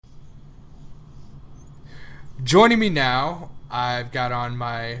Joining me now, I've got on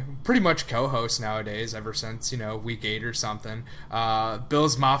my pretty much co-host nowadays, ever since week 8 or something.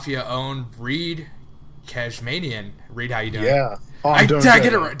 Bills Mafia own Reid Cashmanian. Reid, how you doing? Yeah. Oh, I'm doing Did I good.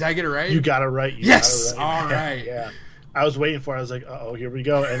 get it right? Did I get it right? You got it right. You got Yes. it All right. right. Yeah. I was waiting for it. I was like, oh, here we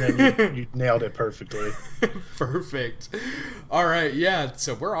go. And then you nailed it perfectly. Perfect. All right. Yeah.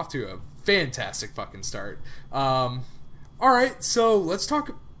 So we're off to a fantastic fucking start. All right. So let's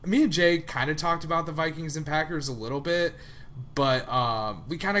talk. Me and Jay kind of talked about the Vikings and Packers a little bit, but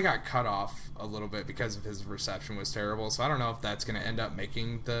we kind of got cut off a little bit because of his reception was terrible. So I don't know if that's going to end up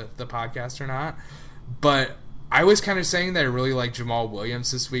making the podcast or not. But I was kind of saying that I really like Jamal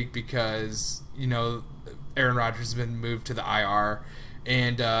Williams this week because, Aaron Rodgers has been moved to the IR.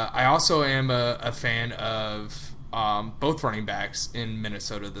 And I also am a fan of both running backs in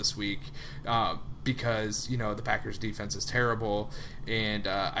Minnesota this week because, the Packers defense is terrible. And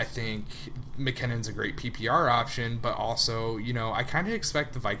I think McKinnon's a great PPR option, but also, I kind of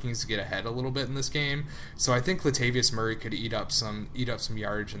expect the Vikings to get ahead a little bit in this game. So I think Latavius Murray could eat up some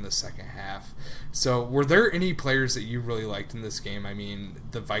yardage in the second half. So were there any players that you really liked in this game? I mean,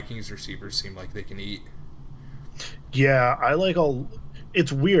 the Vikings receivers seem like they can eat. Yeah,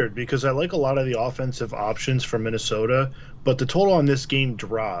 it's weird because I like a lot of the offensive options for Minnesota, but the total on this game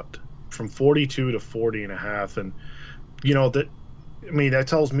dropped from 42 to 40 and a half. And, that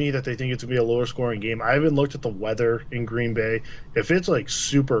tells me that they think it's going to be a lower scoring game. I haven't looked at the weather in Green Bay. If it's like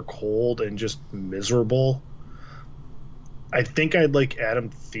super cold and just miserable, I think I'd like Adam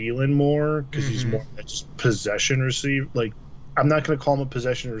Thielen more because he's more just possession receiver. Like, I'm not going to call him a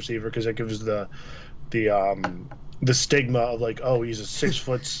possession receiver because that gives the stigma of like, oh, he's a 6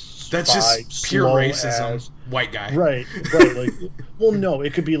 foot. That's just pure racism. White guy. Right. Like, well, no,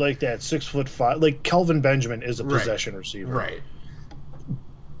 it could be like that 6'5". Like Kelvin Benjamin is a possession receiver. Right.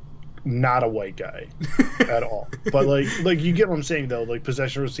 Not a white guy at all. But like you get what I'm saying though. Like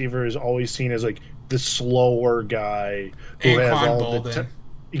possession receiver is always seen as like the slower guy who has all the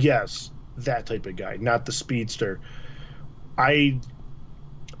yes, that type of guy, not the speedster. I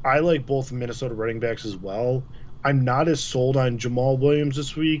like both Minnesota running backs as well. I'm not as sold on Jamal Williams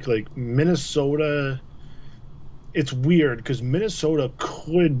this week. Like Minnesota, it's weird because Minnesota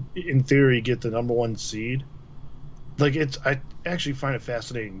could, in theory, get the number 1 seed. Like I actually find it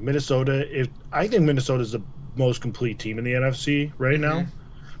fascinating. I think Minnesota is the most complete team in the NFC right now.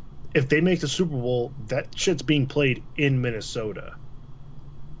 If they make the Super Bowl, that shit's being played in Minnesota.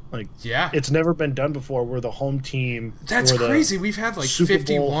 Like, yeah, it's never been done before where the home team. That's crazy. We've had like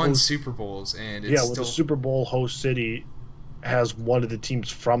 51 Super Bowls, and it's the Super Bowl host city has one of the teams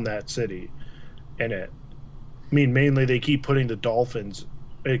from that city in it. I mean, mainly they keep putting the Dolphins.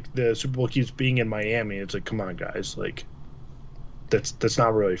 Like, the Super Bowl keeps being in Miami. It's like, come on, guys, like that's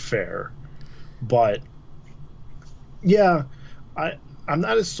not really fair. But yeah, I'm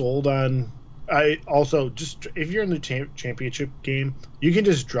not as sold on. I also just if you're in the championship game, you can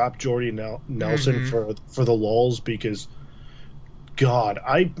just drop Jordy Nelson for the lulz because, God,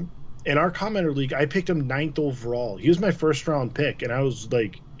 in our commenter league I picked him 9th overall. He was my first round pick, and I was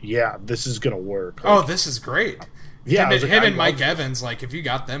like, yeah, this is gonna work. Like, this is great. Yeah, him and Mike Evans, like if you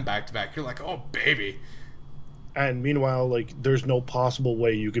got them back to back, you're like, oh baby. And meanwhile, like there's no possible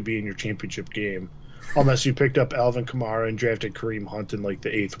way you could be in your championship game unless you picked up Alvin Kamara and drafted Kareem Hunt in like the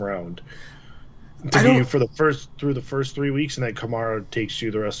 8th round. For the first 3 weeks, and then Kamara takes you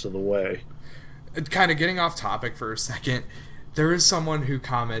the rest of the way. Kind of getting off topic for a second, there is someone who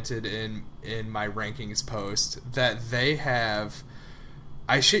commented in my rankings post that they have,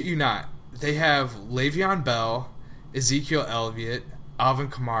 I shit you not, they have Le'Veon Bell, Ezekiel Elliott, Alvin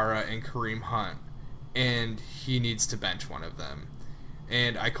Kamara, and Kareem Hunt, and he needs to bench one of them.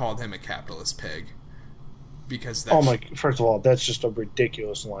 And I called him a capitalist pig because first of all, that's just a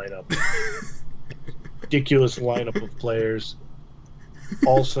ridiculous lineup. Ridiculous lineup of players.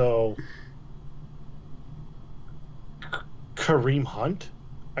 Also, Kareem Hunt.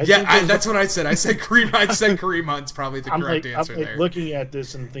 That's what I said. I said Kareem. I said Kareem Hunt's probably the correct answer. I'm looking at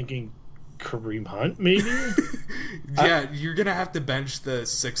this and thinking, Kareem Hunt, maybe. Yeah, you're gonna have to bench the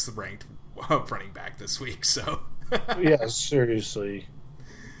 6th ranked running back this week. So. Yeah, seriously.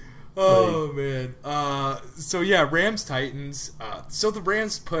 Oh, man. So, yeah, Rams-Titans. So the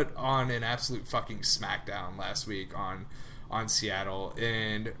Rams put on an absolute fucking smackdown last week on Seattle.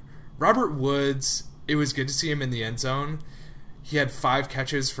 And Robert Woods, it was good to see him in the end zone. He had 5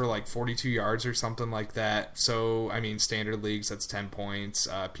 catches for like 42 yards or something like that. So, I mean, standard leagues, that's 10 points.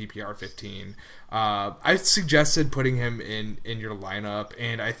 PPR 15. I suggested putting him in your lineup,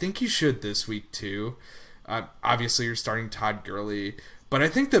 and I think you should this week too. Obviously, you're starting Todd Gurley. But I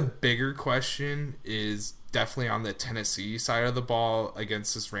think the bigger question is definitely on the Tennessee side of the ball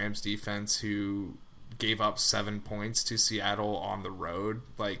against this Rams defense who gave up 7 points to Seattle on the road.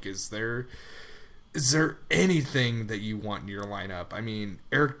 Like, is there anything that you want in your lineup? I mean,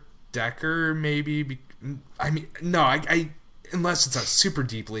 Eric Decker maybe. No, I unless it's a super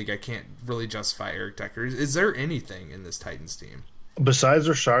deep league, I can't really justify Eric Decker. Is there anything in this Titans team? Besides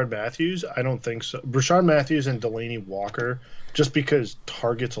Rashard Matthews, I don't think so. Rashard Matthews and Delaney Walker, just because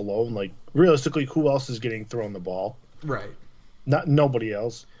targets alone, like, realistically, who else is getting thrown the ball? Right. Nobody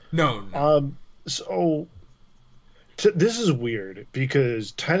else. No. So this is weird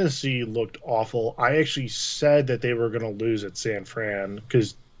because Tennessee looked awful. I actually said that they were going to lose at San Fran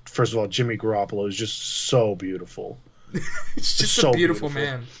because, first of all, Jimmy Garoppolo is just so beautiful. It's just so a beautiful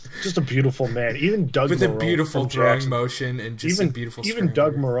man. Just a beautiful man. Even Doug with Marone a beautiful throwing motion and just a beautiful. Even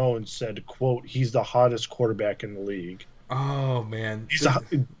Doug Marone said, "quote He's the hottest quarterback in the league." Oh man,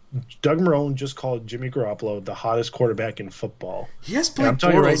 Doug Marone just called Jimmy Garoppolo the hottest quarterback in football. He has Blake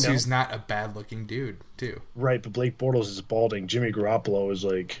Bortles, who's not a bad-looking dude, too. Right, but Blake Bortles is balding. Jimmy Garoppolo is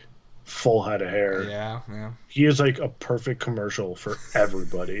like full head of hair. Yeah. He is like a perfect commercial for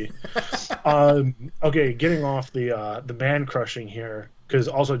everybody. Okay, getting off the man crushing here, because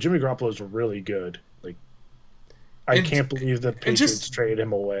also Jimmy Garoppolo is really good. Like, I can't believe the Patriots traded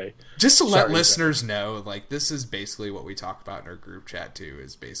him away. Just to let listeners know, like, this is basically what we talk about in our group chat too.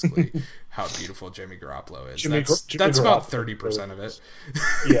 Is basically how beautiful Jimmy Garoppolo is. That's about 30% of it.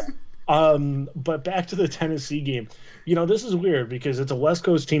 Yeah. But back to the Tennessee game. You know, this is weird because it's a West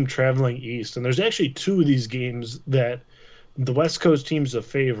Coast team traveling east, and there's actually 2 of these games that the West Coast team's a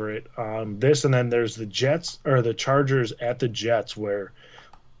favorite. This, and then there's the Jets or the Chargers at the Jets, where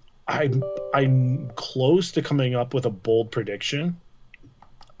I'm close to coming up with a bold prediction.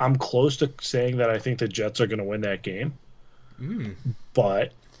 I'm close to saying that I think the Jets are going to win that game,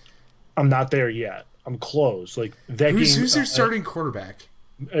 but I'm not there yet. I'm close. Like that who's their starting quarterback?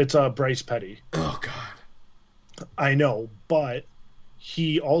 It's Bryce Petty. Oh God. I know, but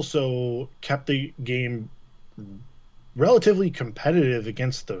he also kept the game relatively competitive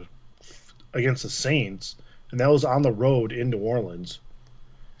against the Saints, and that was on the road in New Orleans.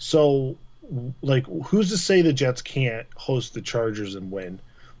 So, like, who's to say the Jets can't host the Chargers and win?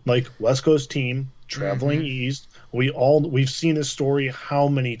 Like, West Coast team traveling east. We've seen this story how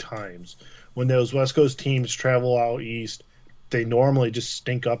many times. When those West Coast teams travel out east, they normally just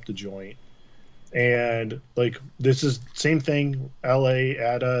stink up the joint. And like this is same thing. LA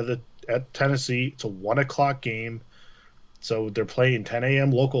at Tennessee. It's a 1:00 game, so they're playing 10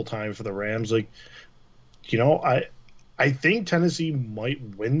 a.m. local time for the Rams. Like, you know, I think Tennessee might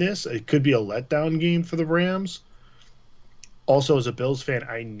win this. It could be a letdown game for the Rams. Also, as a Bills fan,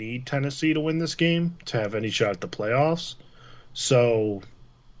 I need Tennessee to win this game to have any shot at the playoffs. So,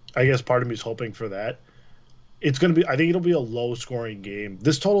 I guess part of me is hoping for that. It's going to be, I think it'll be a low scoring game.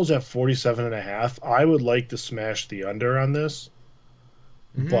 This total's at 47.5. I would like to smash the under on this.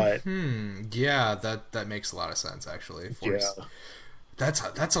 But yeah, that makes a lot of sense actually.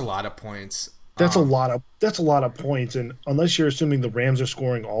 That's a lot of points. That's a lot of points, and unless you're assuming the Rams are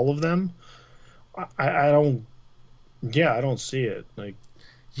scoring all of them, I don't see it. Like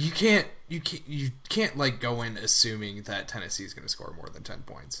you can't like go in assuming that Tennessee's going to score more than 10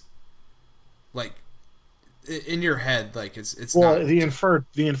 points. Like in your head, like it's well, not. The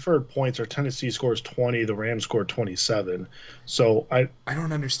inferred points are Tennessee scores 20, the Rams scored 27. So I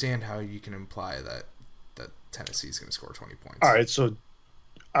don't understand how you can imply that Tennessee's going to score 20 points. All right, so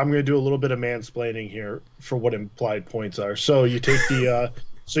I'm going to do a little bit of mansplaining here for what implied points are. So you take the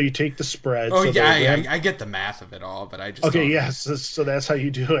spread. Oh, so yeah, I get the math of it all, but I just okay. Yes, so that's how you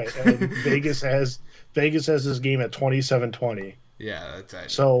do it. And Vegas has this game at 27-20. Yeah,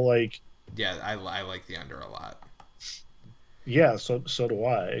 that's so like. Yeah, I like the under a lot. Yeah, so do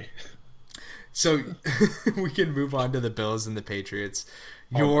I. So we can move on to the Bills and the Patriots.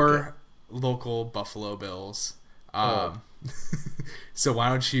 Your local Buffalo Bills. So why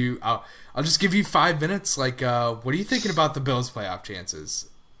don't you? I'll just give you 5 minutes. Like, what are you thinking about the Bills' playoff chances?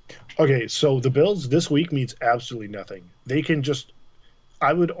 Okay, so the Bills this week means absolutely nothing. They can just.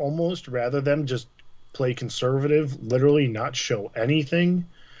 I would almost rather them just play conservative, literally not show anything.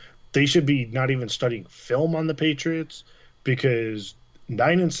 They should be not even studying film on the Patriots because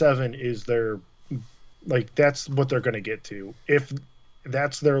 9-7 is their that's what they're going to get to. If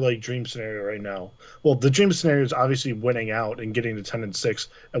that's their dream scenario right now. Well, the dream scenario is obviously winning out and getting to 10-6,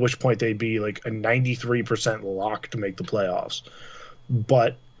 at which point they'd be like a 93% lock to make the playoffs.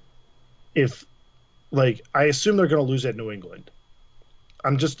 But if I assume they're going to lose at New England.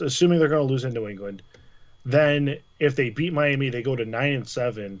 I'm just assuming they're going to lose in New England. Then if they beat Miami, they go to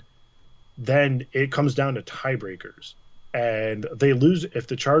 9-7. then it comes down to tiebreakers. And they lose if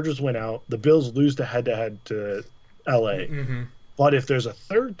the Chargers win out, the Bills lose the head-to-head to LA. Mm-hmm. But if there's a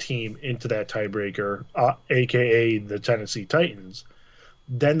third team into that tiebreaker, aka the Tennessee Titans,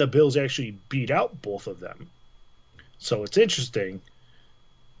 then the Bills actually beat out both of them. So it's interesting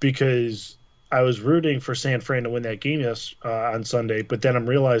because I was rooting for San Fran to win that game on Sunday, but then I'm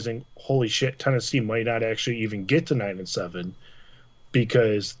realizing, holy shit, Tennessee might not actually even get to 9-7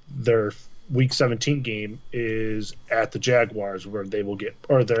 because their Week 17 game is at the Jaguars, where they will get,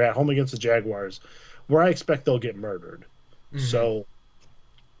 or they're at home against the Jaguars, where I expect they'll get murdered. Mm-hmm. So,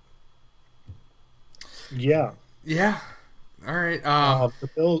 yeah. Yeah. All right. The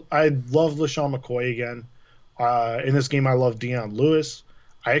Bills, I love LaShawn McCoy again. In this game, I love Deion Lewis.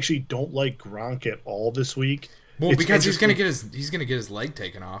 I actually don't like Gronk at all this week. Well, because he's gonna get his leg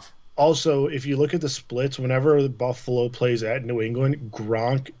taken off. Also, if you look at the splits, whenever Buffalo plays at New England,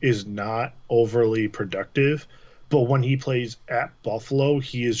 Gronk is not overly productive. But when he plays at Buffalo,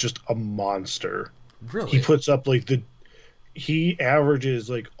 he is just a monster. Really? He puts up he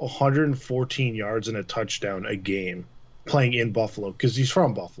averages 114 yards and a touchdown a game playing in Buffalo because he's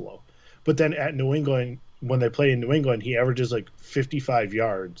from Buffalo. But then at New England, when they play in New England, he averages 55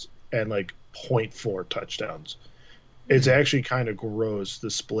 yards and 0.4 touchdowns. It's actually kind of gross, the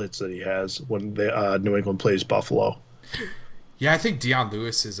splits that he has when New England plays Buffalo. Yeah, I think Deion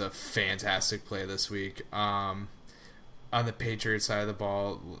Lewis is a fantastic play this week. On the Patriots side of the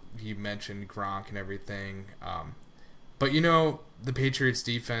ball, you mentioned Gronk and everything. But, the Patriots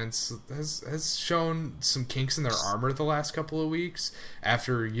defense has shown some kinks in their armor the last couple of weeks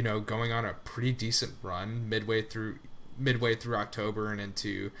after, going on a pretty decent run midway through October and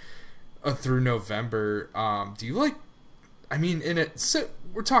into through November. Do you like... I mean,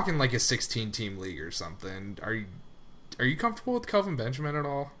 we're talking a 16-team league or something. Are you comfortable with Kelvin Benjamin at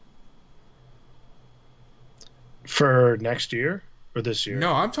all? For next year or this year?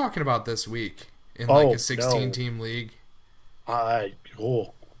 No, I'm talking about this week in a 16-team league.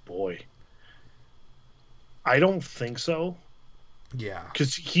 Oh boy, I don't think so. Yeah,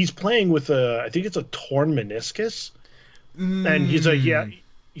 because he's playing with I think it's a torn meniscus, and he's like, yeah,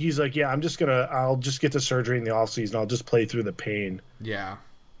 I'll just get the surgery in the offseason. I'll just play through the pain. Yeah,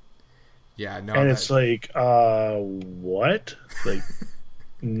 no, and it's what?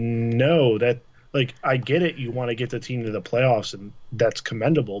 No, that I get it. You want to get the team to the playoffs, and that's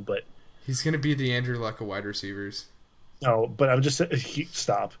commendable, but he's gonna be the Andrew Luck of wide receivers. No, but I'm just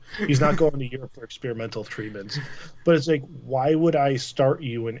stop. He's not going to Europe for experimental treatments. But it's why would I start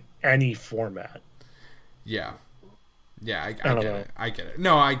you in any format? Yeah, I get it. I get it.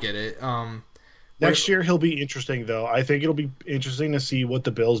 No, I get it. Next year he'll be interesting, though. I think it'll be interesting to see what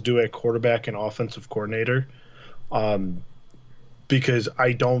the Bills do at quarterback and offensive coordinator, because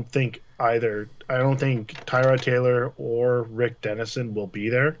I don't think Tyrod Taylor or Rick Dennison will be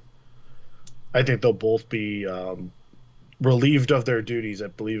there. I think they'll both be relieved of their duties, I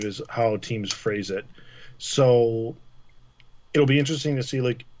believe is how teams phrase it. So it'll be interesting to see,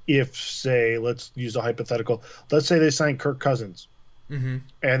 if, say, let's use a hypothetical. Let's say they sign Kirk Cousins, and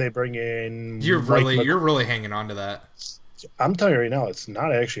they bring in. You're really hanging on to that. I'm telling you right now, it's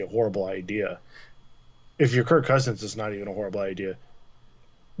not actually a horrible idea. If you're Kirk Cousins, it's not even a horrible idea.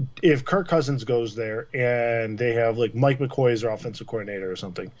 If Kirk Cousins goes there and they have Mike McCoy as their offensive coordinator or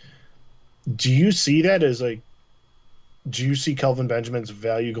something, do you see that as do you see Kelvin Benjamin's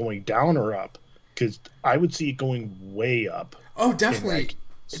value going down or up? Because I would see it going way up. Oh, definitely.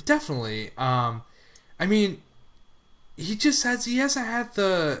 Definitely. I mean, he hasn't had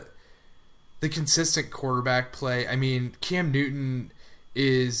the consistent quarterback play. I mean, Cam Newton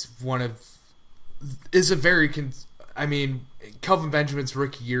is Kelvin Benjamin's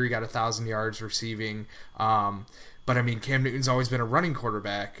rookie year, he got 1,000 yards receiving. But, I mean, Cam Newton's always been a running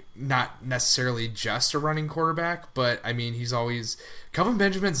quarterback. Not necessarily just a running quarterback, but, I mean, Kelvin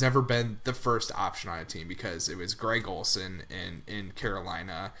Benjamin's never been the first option on a team because it was Greg Olsen in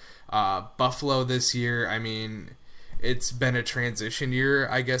Carolina. Buffalo this year, I mean, it's been a transition year,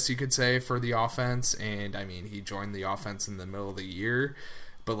 I guess you could say, for the offense. And, I mean, he joined the offense in the middle of the year.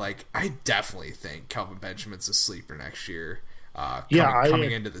 But, I definitely think Kelvin Benjamin's a sleeper next year,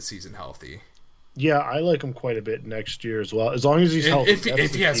 coming into the season healthy. Yeah, I like him quite a bit next year as well, as long as he's healthy.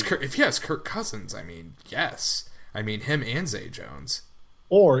 If he has Kirk Cousins, I mean, yes. I mean, him and Zay Jones.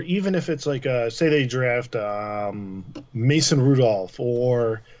 Or even if it's say they draft Mason Rudolph,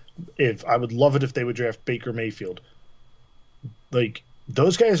 or I would love it if they would draft Baker Mayfield.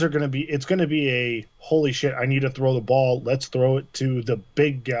 Those guys are going to be, it's going to be a, holy shit, I need to throw the ball. Let's throw it to the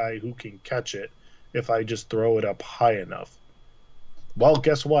big guy who can catch it if I just throw it up high enough. Well,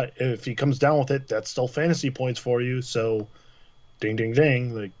 guess what? If he comes down with it, that's still fantasy points for you. So, ding, ding,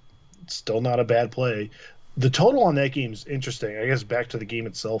 ding. Like, it's still not a bad play. The total on that game is interesting. I guess back to the game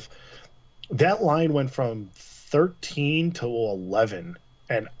itself. That line went from 13 to 11,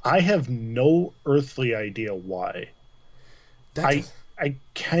 and I have no earthly idea why. I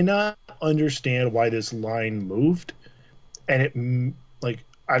cannot understand why this line moved, and it like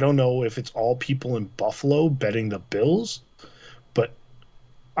I don't know if it's all people in Buffalo betting the Bills, but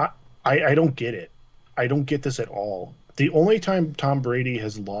I don't get it. I don't get this at all. The only time Tom Brady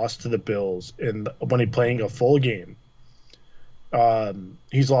has lost to the Bills when he's playing a full game,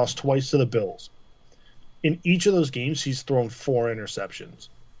 he's lost twice to the Bills. In each of those games, he's thrown 4 interceptions.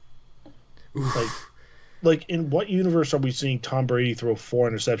 Like in what universe are we seeing Tom Brady throw 4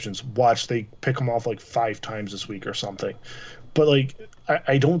 interceptions? Watch, they pick him off like 5 times this week or something. But like,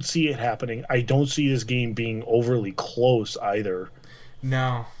 I don't see it happening. I don't see this game being overly close either.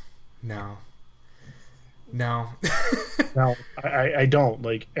 No. No, I don't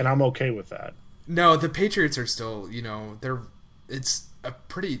like, and I'm okay with that. No, the Patriots are still, it's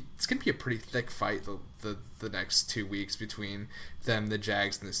gonna be a pretty thick fight the next 2 weeks between them, the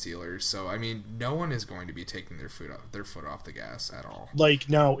Jags, and the Steelers. So I mean, no one is going to be taking their foot off the gas at all. Like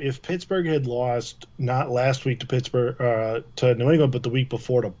now, if Pittsburgh had lost not last week to New England, but the week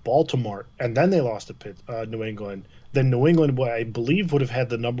before to Baltimore, and then they lost to New England, then New England, I believe, would have had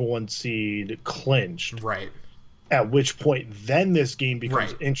the number 1 seed clinched. Right. At which point, then this game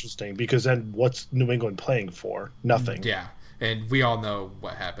becomes interesting, because then what's New England playing for? Nothing. Yeah. And we all know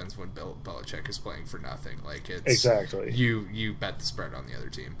what happens when Bill Belichick is playing for nothing. Like, it's exactly, you bet the spread on the other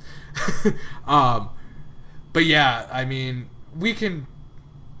team. But yeah, I mean,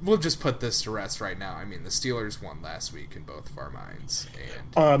 we'll just put this to rest right now. I mean, the Steelers won last week in both of our minds.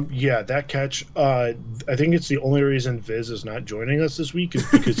 And yeah, that catch. I think it's the only reason Viz is not joining us this week is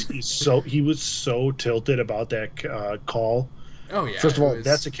because he was so tilted about that call. Oh yeah. First of all,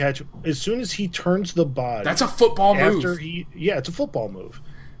 that's a catch. As soon as he turns the body, that's a football move. It's a football move.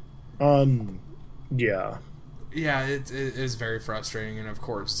 Yeah. Yeah, it is very frustrating, and of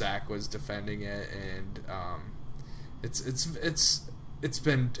course Zach was defending it, and it's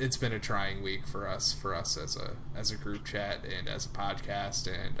been a trying week for us as a group chat and as a podcast,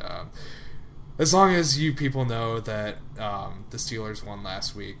 and as long as you people know that the Steelers won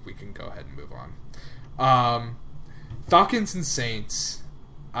last week, we can go ahead and move on. Falcons and Saints.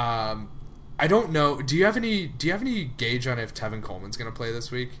 I don't know. Do you have any gauge on if Tevin Coleman's going to play this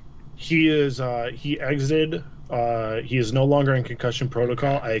week? He is. He exited. He is no longer in concussion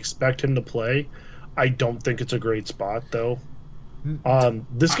protocol. I expect him to play. I don't think it's a great spot though.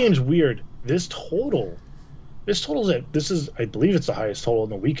 This game's weird. This is I believe it's the highest total in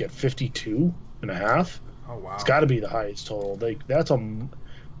the week at 52.5. Oh wow! It's got to be the highest total. They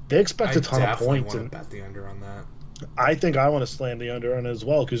expect a ton of points. I want to bet the under on that. I think I want to slam the under on it as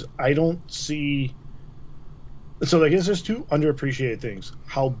well, because I don't see. So I guess there's 2 underappreciated things: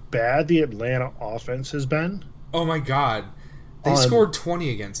 how bad the Atlanta offense has been. Oh my God, they scored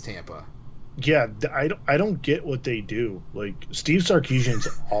 20 against Tampa. Yeah, I don't get what they do. Like, Steve Sarkisian's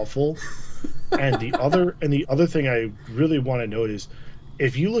awful, and the other thing I really want to note is,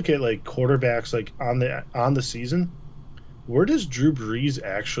 if you look at like quarterbacks like on the season, where does Drew Brees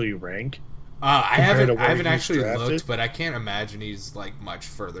actually rank? I haven't actually looked, but I can't imagine he's like much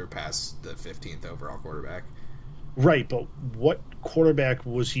further past the 15th overall quarterback. Right, but what quarterback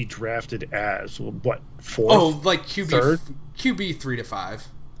was he drafted as? What, 4th? Oh, like QB 3 to 5.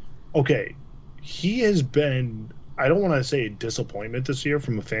 Okay, he has been, I don't want to say a disappointment this year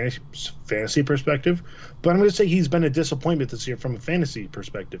from a fantasy perspective, but I'm going to say he's been a disappointment this year from a fantasy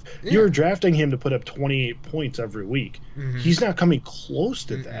perspective. Yeah. You're drafting him to put up 28 points every week. Mm-hmm. He's not coming close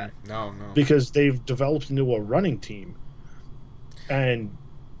to that. No. Because they've developed into a running team. And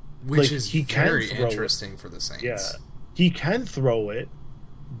which is very interesting for the Saints. Yeah, he can throw it,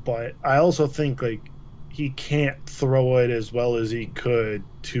 but I also think like he can't throw it as well as he could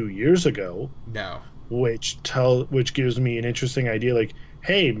 2 years ago. No. Which gives me an interesting idea. Like,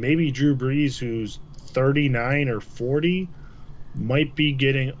 hey, maybe Drew Brees, who's 39 or 40, might be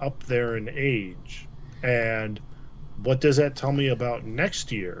getting up there in age. And what does that tell me about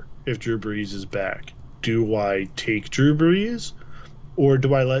next year if Drew Brees is back? Do I take Drew Brees, or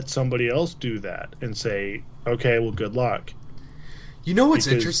do I let somebody else do that and say, okay, well, good luck? You know what's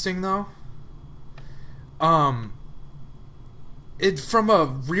interesting though? From a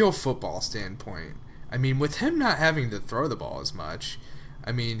real football standpoint, I mean, with him not having to throw the ball as much,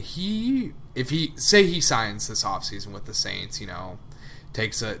 I mean, if he signs this offseason with the Saints,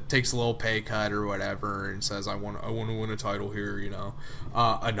 takes a little pay cut or whatever, and says, I want to win a title here,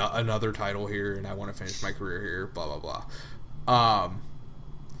 another title here, and I want to finish my career here, blah blah blah.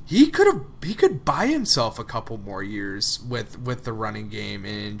 He could buy himself a couple more years with the running game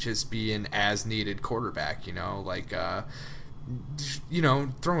and just be an as needed quarterback,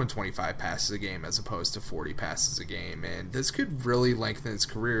 throwing 25 passes a game as opposed to 40 passes a game, and this could really lengthen his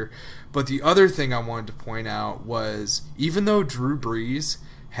career. But the other thing I wanted to point out was, even though Drew Brees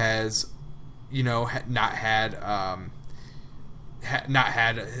has, not had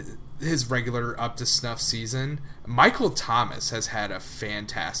his regular up to snuff season, Michael Thomas has had a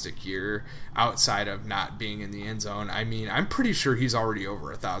fantastic year outside of not being in the end zone. I mean, I'm pretty sure he's already over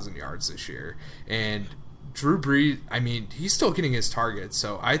 1,000 yards this year, and Drew Brees, I mean, he's still getting his targets,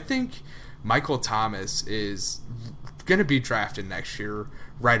 so I think Michael Thomas is going to be drafted next year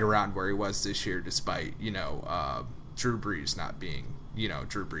right around where he was this year, despite, Drew Brees not being,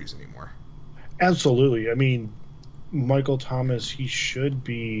 Drew Brees anymore. Absolutely. I mean, Michael Thomas, he should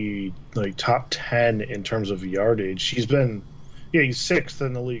be like top 10 in terms of yardage. He's 6th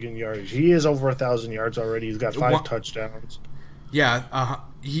in the league in yardage. He is over 1,000 yards already. He's got 5 touchdowns. Yeah,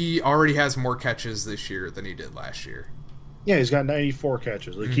 he already has more catches this year than he did last year. Yeah, he's got 94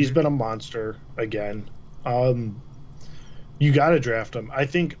 catches. He's been a monster again. You got to draft him. I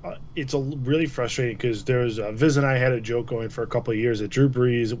think it's really frustrating because Viz and I had a joke going for a couple of years that Drew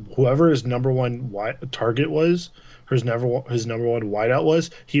Brees, whoever his number one target was, his number one wideout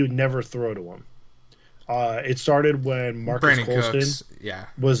was, he would never throw to him. It started when Marcus Colston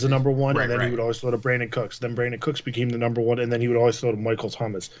was the number one, and then he would always throw to Brandon Cooks. Then Brandon Cooks became the number one, and then he would always throw to Michael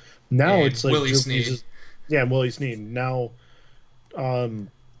Thomas. Now and it's like Willie Snead. Willie Snead. Now Drew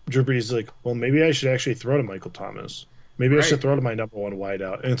Brees is like, well, maybe I should actually throw to Michael Thomas. Maybe I should throw to my number one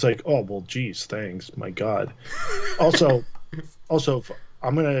wideout. And it's like, oh, well, geez, thanks. My God. Also,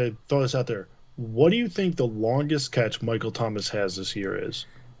 I'm going to throw this out there. What do you think the longest catch Michael Thomas has this year is?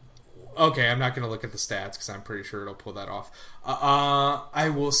 Okay, I'm not going to look at the stats because I'm pretty sure it'll pull that off. I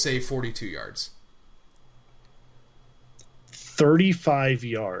will say 42 yards.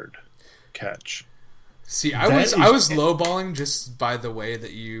 35-yard catch. See, I was lowballing just by the way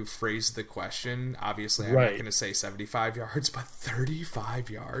that you phrased the question. Obviously, I'm not going to say 75 yards, but 35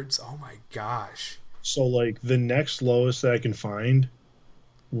 yards? Oh, my gosh. So, the next lowest that I can find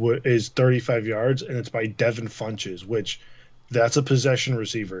is 35 yards, and it's by Devin Funches, which... that's a possession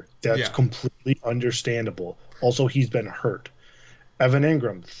receiver. That's completely understandable. Also, he's been hurt. Evan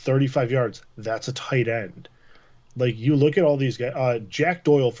Ingram, 35 yards. That's a tight end. You look at all these guys. Jack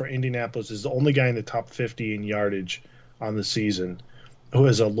Doyle for Indianapolis is the only guy in the top 50 in yardage on the season who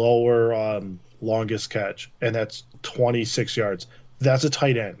has a lower longest catch, and that's 26 yards. That's a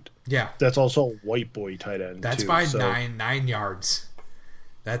tight end. Yeah. That's also a white boy tight end. That's by 9 yards.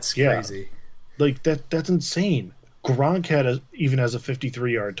 That's crazy. That's insane. Gronk even has a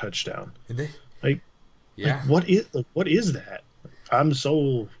 53-yard touchdown. Did they? What is that?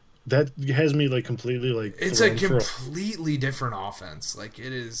 That has me completely it's a completely different offense.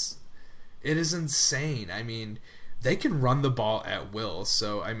 It is insane. I mean, they can run the ball at will,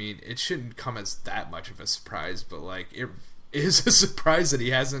 so I mean, it shouldn't come as that much of a surprise, but it is a surprise that he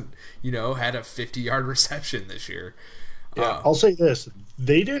hasn't, had a 50-yard reception this year. Yeah, I'll say this.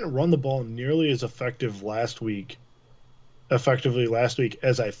 They didn't run the ball nearly as effectively last week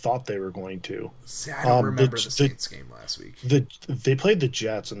as I thought they were going to. See, I don't remember the Saints game last week. They played the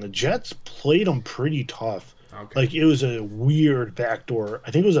Jets, and the Jets played them pretty tough. Okay. It was a weird backdoor.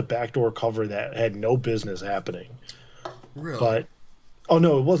 I think it was a backdoor cover that had no business happening. Really? But, oh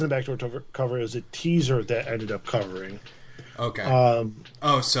no, it wasn't a backdoor cover. It was a teaser that ended up covering. Okay.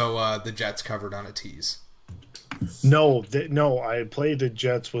 So the Jets covered on a tease. No, I played the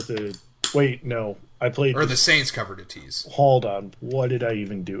Jets with a... Wait, no. The Saints covered a tease. Hold on. What did I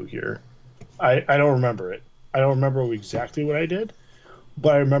even do here? I don't remember it. I don't remember exactly what I did,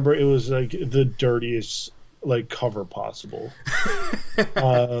 but I remember it was the dirtiest cover possible.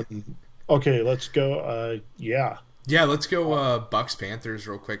 Okay, let's go. Yeah, let's go Bucks Panthers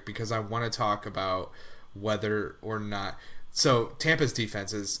real quick because I want to talk about whether or not. So Tampa's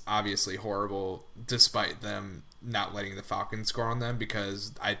defense is obviously horrible, despite them not letting the Falcons score on them,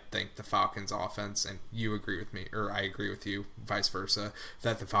 because I think the Falcons offense, and you agree with me, or I agree with you, vice versa,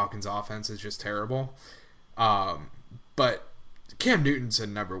 that the Falcons offense is just terrible. But Cam Newton's a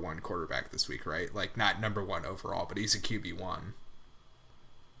number one quarterback this week, right? Not number one overall, but he's a QB1.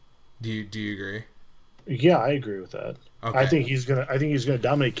 Do you agree? Yeah, I agree with that. Okay. I think he's gonna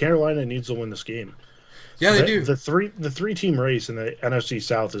dominate. Carolina needs to win this game. Yeah, they do. The three team race in the NFC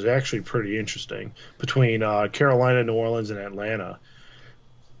South is actually pretty interesting between Carolina, New Orleans, and Atlanta.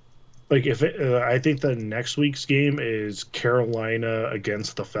 Like if it, I think the next week's game is Carolina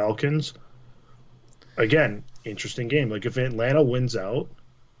against the Falcons. Again, interesting game. Like if Atlanta wins out,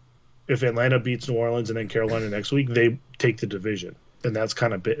 if Atlanta beats New Orleans and then Carolina next week, they take the division, and that's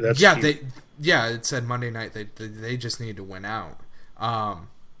kind of big. That's huge. It said Monday night they just need to win out.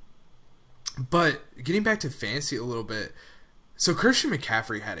 But getting back to fantasy a little bit, so Christian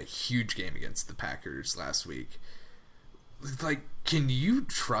McCaffrey had a huge game against the Packers last week. Like, can you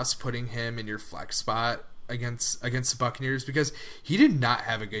trust putting him in your flex spot against the Buccaneers? Because he did not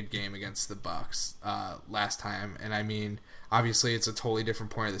have a good game against the Bucs last time. And I mean, obviously it's a totally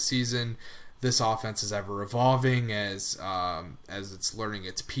different point of the season. This offense is ever evolving as it's learning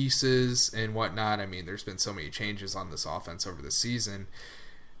its pieces and whatnot. I mean, there's been so many changes on this offense over the season.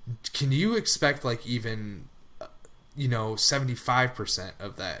 Can you expect like even 75%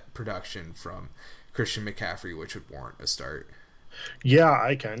 of that production from Christian McCaffrey, which would warrant a start? Yeah,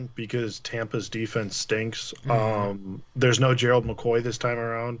 I can, because Tampa's defense stinks. Mm-hmm. There's no Gerald McCoy this time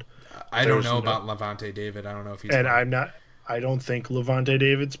around. I don't know about Levante David. I don't know if he's and playing. I don't think Levante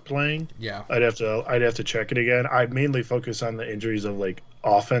David's playing. Yeah, I'd have to check it again. I mainly focus on the injuries of like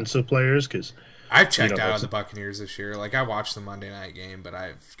offensive players, because I've checked out of the Buccaneers this year. Like, I watched the Monday night game, but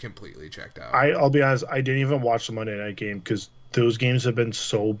I've completely checked out. I'll be honest, I didn't even watch the Monday night game because those games have been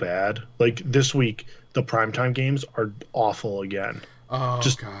so bad. Like, this week, the primetime games are awful again. Oh,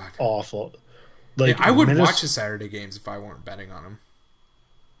 just God. Awful. Like, I would watch the Saturday games if I weren't betting on them.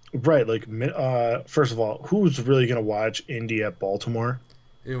 Right. Like, first of all, who's really going to watch Indy at Baltimore?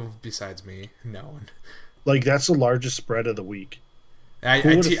 Besides me, no one. Like, that's the largest spread of the week. I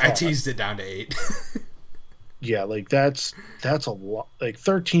teased it down to 8. Yeah, like that's a lot. Like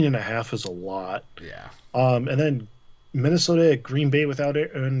 13.5 is a lot. Yeah. And then Minnesota at Green Bay without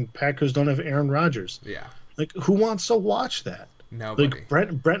and Packers don't have Aaron Rodgers. Yeah. Like, who wants to watch that? Nobody.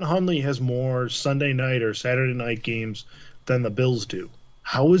 Like Brent Hundley has more Sunday night or Saturday night games than the Bills do.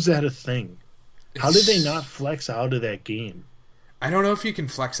 How is that a thing? How did they not flex out of that game? I don't know if you can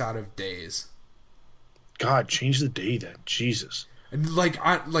flex out of days. God, change the day then. Jesus. Like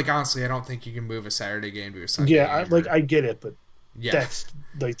honestly, I don't think you can move a Saturday game to a Sunday game. Yeah, I get it, but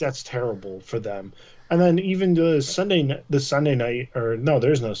that's terrible for them. And then even the Sunday night, or no,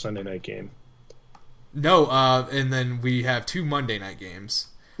 there's no Sunday night game. No, and then we have 2 Monday night games.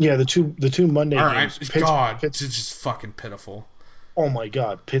 Yeah, the two Monday games. It's just fucking pitiful. Oh my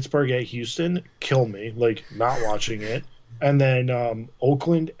God, Pittsburgh at Houston, kill me. Like, not watching it. And then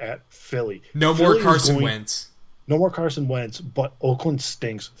Oakland at Philly. No more Carson Wentz. No more Carson Wentz, but Oakland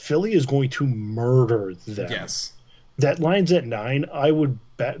stinks. Philly is going to murder them. Yes. That line's at 9. I would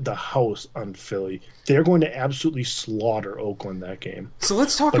bet the house on Philly. They're going to absolutely slaughter Oakland that game. So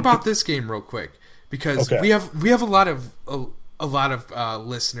let's talk about this game real quick, because we have a lot of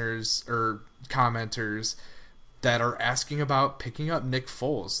listeners or commenters that are asking about picking up Nick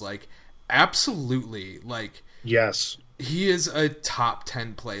Foles. Like, absolutely. Like, yes, he is a top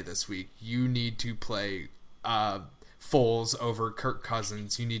 10 play this week. You need to play Foles over Kirk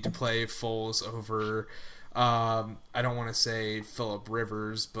Cousins. You need to play Foles over I don't want to say Phillip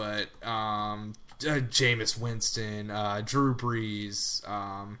Rivers, but Jameis Winston, Drew Brees,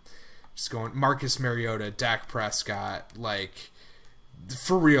 just going Marcus Mariota, Dak Prescott. Like,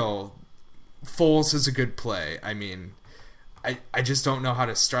 for real, Foles is a good play. I mean, I just don't know how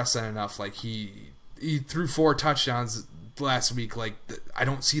to stress that enough. Like, he threw 4 touchdowns last week. Like, I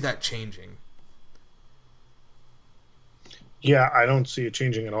don't see that changing. Yeah, I don't see it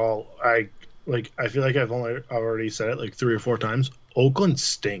changing at all. I feel like I've already said it like 3 or 4 times. Oakland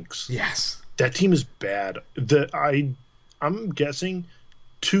stinks. Yes. That team is bad. I'm guessing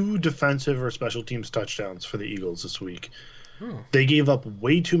 2 defensive or special teams touchdowns for the Eagles this week. They gave up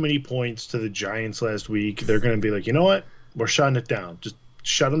way too many points to the Giants last week. They're going to be like, you know what? We're shutting it down. Just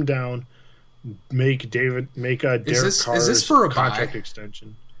shut them down. Make a Derek Carr's contract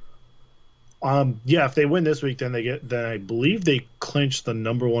extension. Yeah, if they win this week, then I believe they clinch the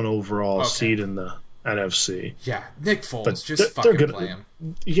number 1 overall seed in the NFC. Yeah, Nick Foles, just fucking play him.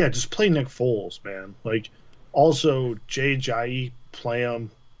 Yeah, just play Nick Foles, man. Like, also Jay Ajayi, play him.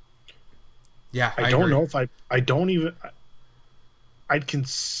 Yeah, I don't know if I'd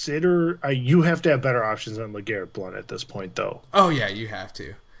consider. You have to have better options than LeGarrette Blount at this point, though. Oh yeah, you have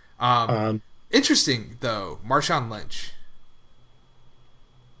to. Interesting though, Marshawn Lynch.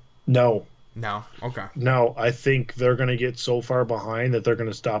 No. Okay. No, I think they're going to get so far behind that they're going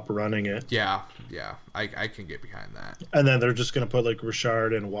to stop running it. Yeah, I can get behind that. And then they're just going to put like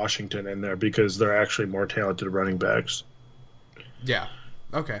Richard and Washington in there because they're actually more talented running backs. Yeah.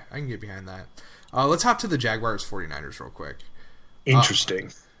 Okay, I can get behind that. Let's hop to the Jaguars 49ers real quick.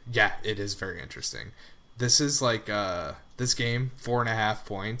 Interesting. Yeah, it is very interesting. This is like this game, 4.5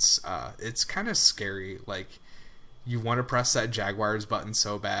 points. It's kind of scary. Like, you want to press that Jaguars button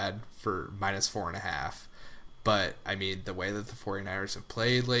so bad for -4.5. But, I mean, the way that the 49ers have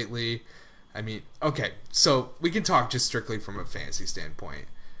played lately, I mean, okay, so we can talk just strictly from a fantasy standpoint.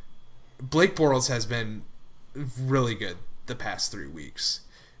 Blake Bortles has been really good the past 3 weeks.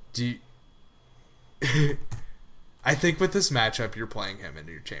 I think with this matchup, you're playing him in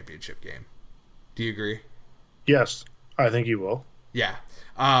your championship game. Do you agree? Yes, I think he will. Yeah.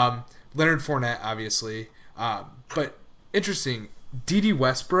 Leonard Fournette, obviously. But interesting, D.D.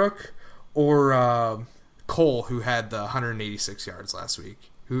 Westbrook or Cole, who had the 186 yards last week.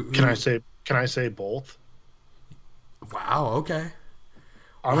 Can I say both? Wow, okay.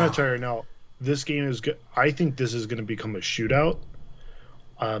 I'm going to tell you right now, this game is good. I think this is going to become a shootout.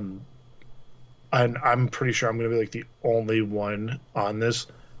 And I'm pretty sure I'm going to be like the only one on this.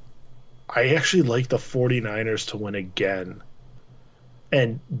 I actually like the 49ers to win again.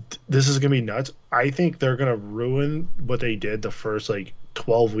 And this is going to be nuts. I think they're going to ruin what they did the first like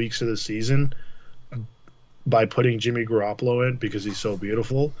 12 weeks of the season by putting Jimmy Garoppolo in because he's so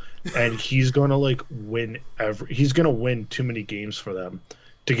beautiful. And he's going to like win he's going to win too many games for them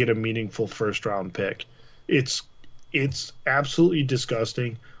to get a meaningful first round pick. It's absolutely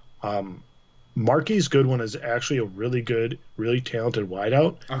disgusting. Marquise Goodwin is actually a really good, really talented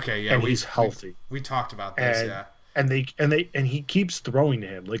wideout. Okay, yeah, and he's healthy. We talked about this, yeah. And he keeps throwing to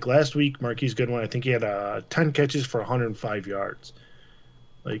him. Like last week, Marquise Goodwin, I think he had 10 catches for 105 yards.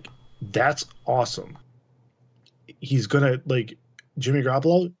 Like, that's awesome. He's gonna like Jimmy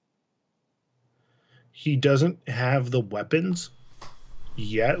Garoppolo. He doesn't have the weapons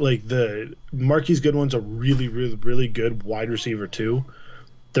yet. Like the Marquise Goodwin's a really, really, really good wide receiver too.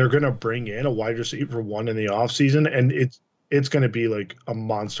 They're gonna bring in a wide receiver 1 in the offseason, and it's gonna be like a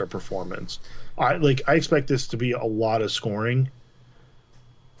monster performance. I expect this to be a lot of scoring.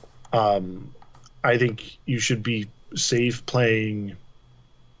 I think you should be safe playing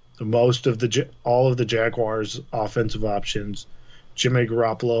all of the Jaguars' offensive options. Jimmy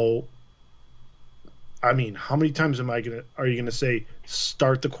Garoppolo. I mean, how many times are you gonna say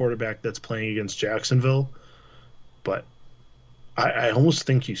start the quarterback that's playing against Jacksonville? But I almost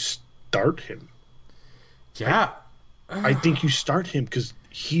think you start him. Yeah. I think you start him because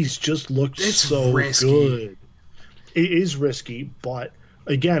he's just looked so risky. Good. It is risky, but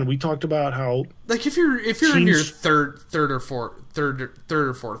again, we talked about how like if you're in your third or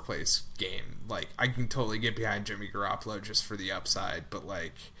fourth place game, like I can totally get behind Jimmy Garoppolo just for the upside, but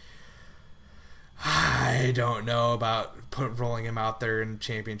like I don't know about rolling him out there in a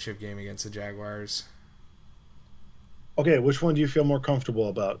championship game against the Jaguars. Okay, which one do you feel more comfortable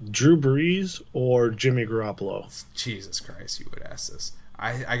about, Drew Brees or Jimmy Garoppolo? Jesus Christ, you would ask this.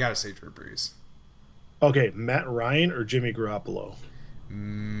 I gotta say Drew Brees. Okay, Matt Ryan or Jimmy Garoppolo?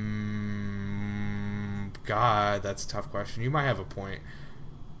 God, that's a tough question. You might have a point.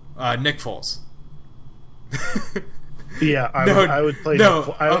 Nick Foles. Yeah, I would play. No, Nick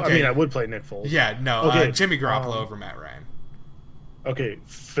Foles. I mean, I would play Nick Foles. Yeah, no. Okay, Jimmy Garoppolo over Matt Ryan. Okay,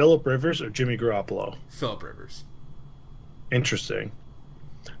 Phillip Rivers or Jimmy Garoppolo? Phillip Rivers. Interesting.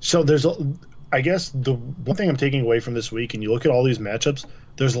 So I guess the one thing I'm taking away from this week, and you look at all these matchups,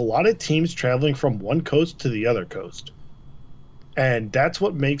 there's a lot of teams traveling from one coast to the other coast. And that's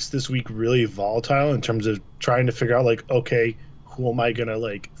what makes this week really volatile in terms of trying to figure out, like, okay, who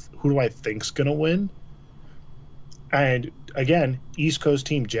do I think's going to win? And again, East Coast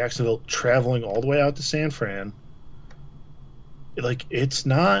team Jacksonville traveling all the way out to San Fran. Like, it's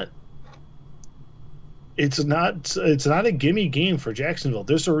not a gimme game for Jacksonville.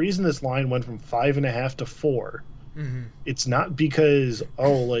 There's a reason this line went from 5.5 to 4. Mm-hmm. It's not because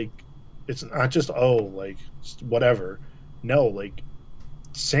it's not just whatever. No, like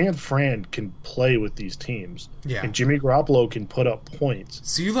San Fran can play with these teams. Yeah. And Jimmy Garoppolo can put up points.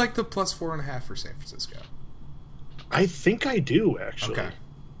 So you like the plus 4.5 for San Francisco? I think I do, actually.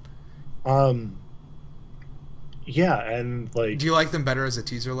 Okay. Yeah, and like, do you like them better as a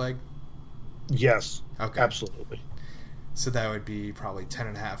teaser leg? Yes. Okay. Absolutely. So that would be probably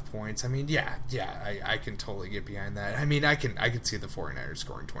 10.5 points. I mean, yeah, I can totally get behind that. I mean, I can see the 49ers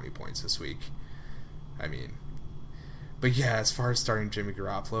scoring 20 points this week. I mean, but yeah, as far as starting Jimmy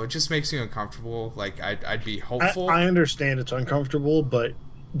Garoppolo, it just makes me uncomfortable. Like, I'd be hopeful. I understand it's uncomfortable, but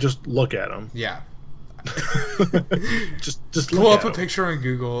just look at him. Yeah. just pull up a picture on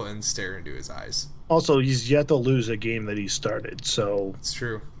Google and stare into his eyes. Also, he's yet to lose a game that he started, so it's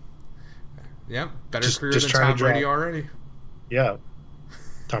true. Yeah, better career than Tom Brady already. Yeah,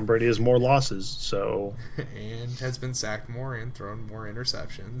 Tom Brady has more losses, so and has been sacked more and thrown more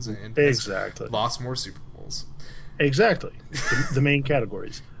interceptions and exactly lost more Super Bowls. Exactly, the main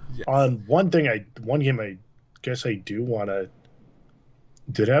categories. Yes. On one game, I guess I do want to.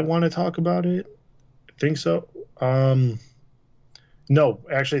 Did I want to talk about it? I think so. No,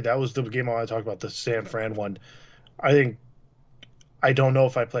 actually, that was the game I want to talk about, the San Fran one. I don't know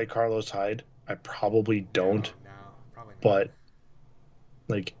if I play Carlos Hyde. I probably don't. No, probably not. But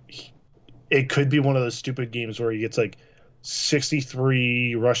like, it could be one of those stupid games where he gets like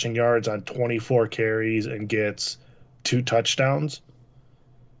 63 rushing yards on 24 carries and gets 2 touchdowns.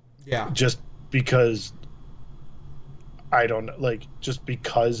 Yeah. Just because just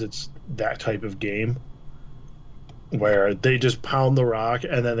because it's that type of game where they just pound the rock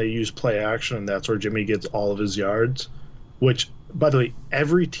and then they use play action, and that's where Jimmy gets all of his yards. Which, by the way,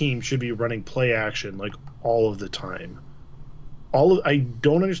 every team should be running play action like all of the time. I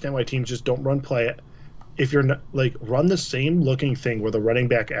don't understand why teams just don't run play. If you're not, like, run the same looking thing where the running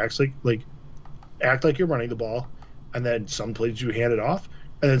back acts act like you're running the ball, and then some plays you hand it off,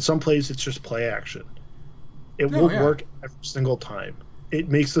 and then some plays it's just play action. It will work every single time. It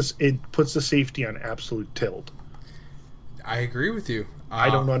puts the safety on absolute tilt. I agree with you. I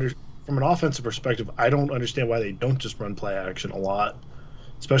don't understand. From an offensive perspective, I don't understand why they don't just run play action a lot,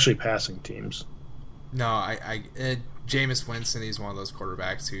 especially passing teams. No, Jameis Winston, he's one of those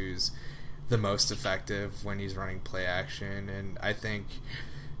quarterbacks who's the most effective when he's running play action, and I think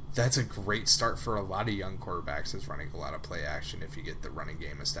that's a great start for a lot of young quarterbacks, is running a lot of play action if you get the running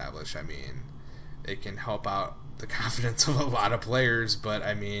game established. I mean, it can help out the confidence of a lot of players, but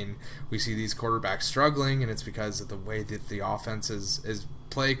I mean, we see these quarterbacks struggling, and it's because of the way that the offense is the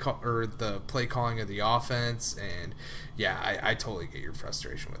play calling of the offense. And yeah, I totally get your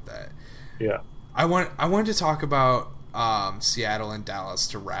frustration with that. Yeah, I wanted to talk about Seattle and Dallas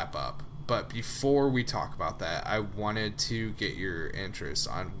to wrap up, but before we talk about that, I wanted to get your interest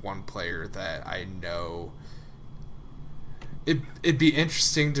on one player that I know. It'd be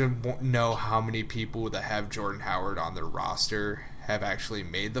interesting to know how many people that have Jordan Howard on their roster have actually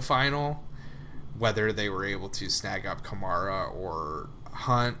made the final. Whether they were able to snag up Kamara or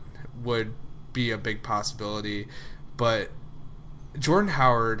Hunt would be a big possibility. But Jordan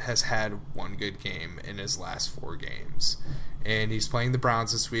Howard has had one good game in his last 4 games. And he's playing the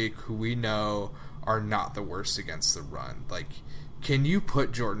Browns this week, who we know are not the worst against the run. Like, can you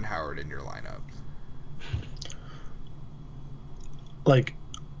put Jordan Howard in your lineup? Like,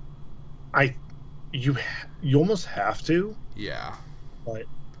 you almost have to. Yeah. But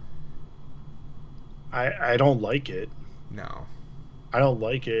I don't like it. No. I don't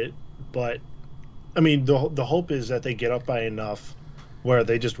like it, but I mean, the hope is that they get up by enough where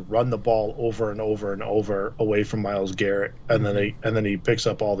they just run the ball over and over and over away from Myles Garrett, and then he picks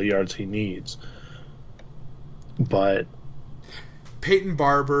up all the yards he needs. But Peyton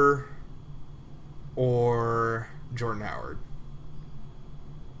Barber or Jordan Howard?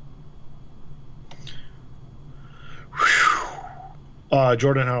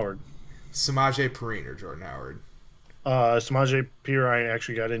 Jordan Howard. Samaje Perine or Jordan Howard? Samaje Perine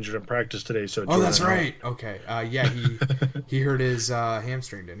actually got injured in practice today, so Jordan that's Howard. Right. Okay. Yeah, he hurt his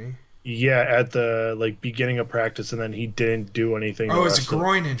hamstring, didn't he? Yeah, at the beginning of practice, and then he didn't do anything. Oh, it's a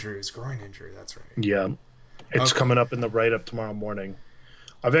groin injury. It's a groin injury. That's right. Yeah, it's coming up in the write-up tomorrow morning.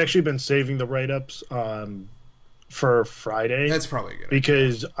 I've actually been saving the write-ups for Friday. That's probably good.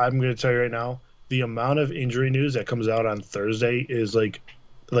 Because I'm going to tell you right now, the amount of injury news that comes out on Thursday is like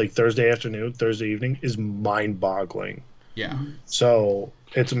Thursday afternoon, Thursday evening is mind-boggling. Yeah. So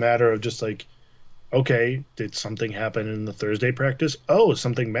it's a matter of just okay, did something happen in the Thursday practice? Oh,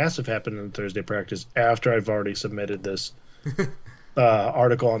 something massive happened in the Thursday practice after I've already submitted this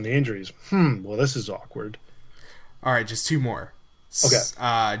article on the injuries. Well, this is awkward. All right, just 2 more.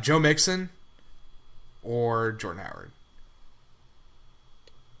 Okay. Joe Mixon or Jordan Howard?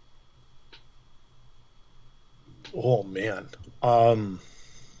 Oh, man. I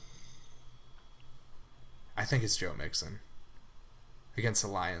think it's Joe Mixon against the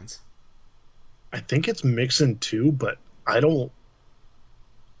Lions. I think it's Mixon too, but I don't.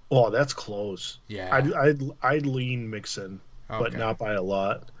 Oh, that's close. Yeah, I'd lean Mixon, but not by a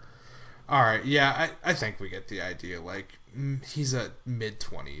lot. All right, yeah, I think we get the idea. Like, he's a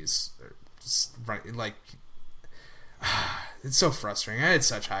mid-20s, right? Like, it's so frustrating. I had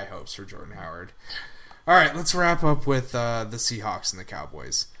such high hopes for Jordan Howard. All right, let's wrap up with the Seahawks and the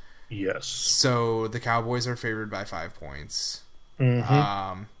Cowboys. Yes. So the Cowboys are favored by 5 points.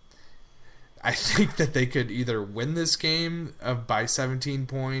 Mm-hmm. I think that they could either win this game by 17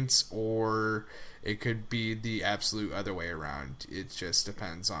 points, or it could be the absolute other way around. It just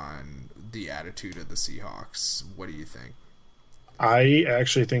depends on the attitude of the Seahawks. What do you think? I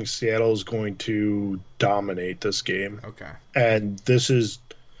actually think Seattle is going to dominate this game. Okay. And this is,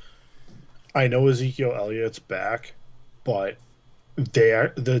 I know Ezekiel Elliott's back, but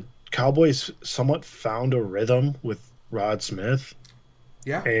the Cowboys somewhat found a rhythm with Rod Smith.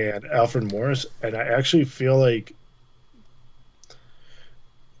 Yeah. And Alfred Morris, and I actually feel like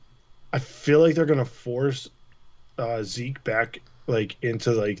they're gonna force Zeke back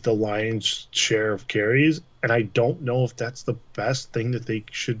into the Lions' share of carries, and I don't know if that's the best thing that they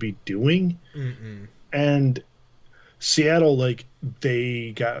should be doing. Mm-mm. And Seattle,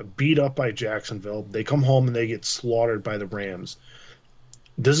 they got beat up by Jacksonville. They come home and they get slaughtered by the Rams.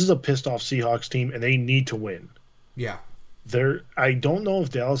 This is a pissed off Seahawks team, and they need to win. Yeah. I don't know if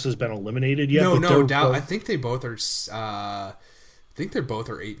Dallas has been eliminated yet. No, Dallas. I think they both are. I think they're both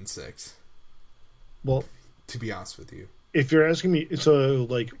are 8-6. Well, to be honest with you, if you're asking me, so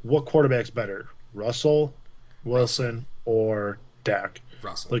what quarterback's better, Russell Wilson or Dak?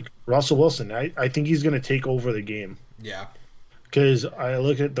 Russell. Russell Wilson. I think he's going to take over the game. Yeah. Because I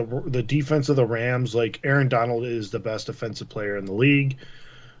look at the defense of the Rams. Aaron Donald is the best defensive player in the league.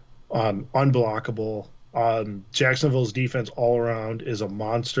 Unblockable. Jacksonville's defense all around is a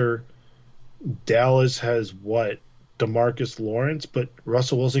monster. Dallas has DeMarcus Lawrence, but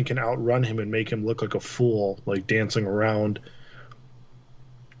Russell Wilson can outrun him and make him look like a fool, dancing around.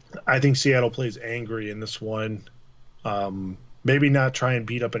 I think Seattle plays angry in this one. Maybe not try and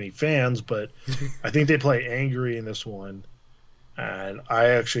beat up any fans, but I think they play angry in this one. And I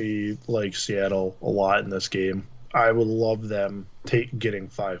actually like Seattle a lot in this game. I would love them getting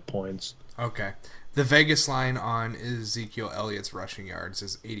 5 points. Okay. The Vegas line on Ezekiel Elliott's rushing yards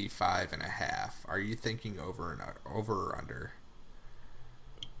is 85.5. Are you thinking over or under?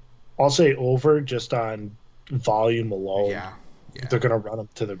 I'll say over just on volume alone. Yeah. They're going to run him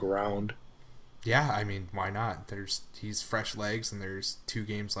to the ground. Yeah, I mean, why not? He's fresh legs, and there's 2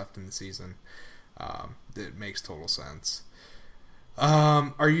 games left in the season. It makes total sense.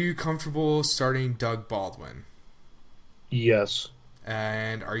 Are you comfortable starting Doug Baldwin? Yes.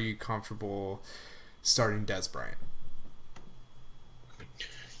 And are you comfortable starting Des Bryant?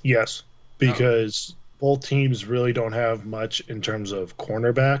 Yes, because both teams really don't have much in terms of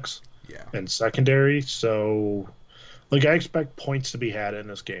cornerbacks and secondary. So, I expect points to be had in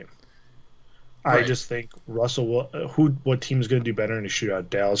this game. Right. I just think what team is going to do better in a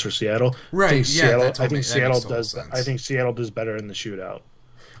shootout, Dallas or Seattle? Right. I think Seattle does. I think Seattle does better in the shootout.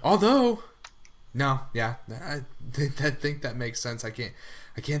 Although, no, yeah, I think that makes sense. I can't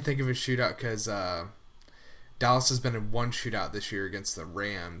think of a shootout because Dallas has been in one shootout this year against the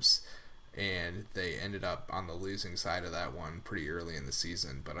Rams, and they ended up on the losing side of that one pretty early in the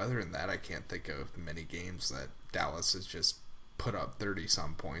season. But other than that, I can't think of many games that Dallas has just put up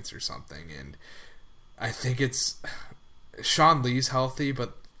 30-some points or something. And I think it's Sean Lee's healthy,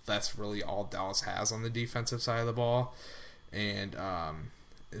 but that's really all Dallas has on the defensive side of the ball. And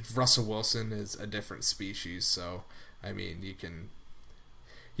Russell Wilson is a different species, so I mean you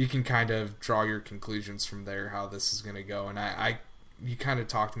can kind of draw your conclusions from there how this is going to go. And you kind of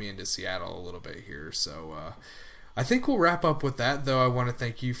talked me into Seattle a little bit here, so I think we'll wrap up with that, though. I want to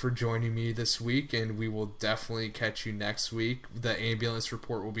thank you for joining me this week, and we will definitely catch you next week. The ambulance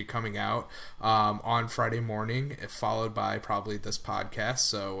report will be coming out on Friday morning, followed by probably this podcast.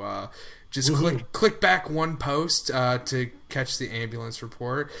 So just click back one post to catch the ambulance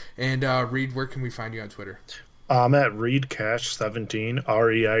report. And Reid, where can we find you on Twitter? I'm at ReidCash17,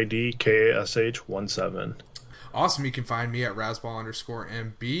 ReidKash17. Awesome. You can find me at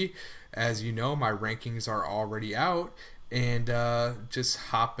RazzBall_MB. As you know, my rankings are already out, and just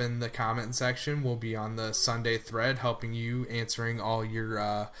hop in the comment section. We'll be on the Sunday thread helping you answering all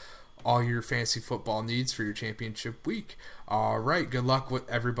your fantasy football needs for your championship week. All right, good luck with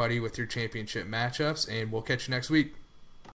everybody with your championship matchups, and we'll catch you next week.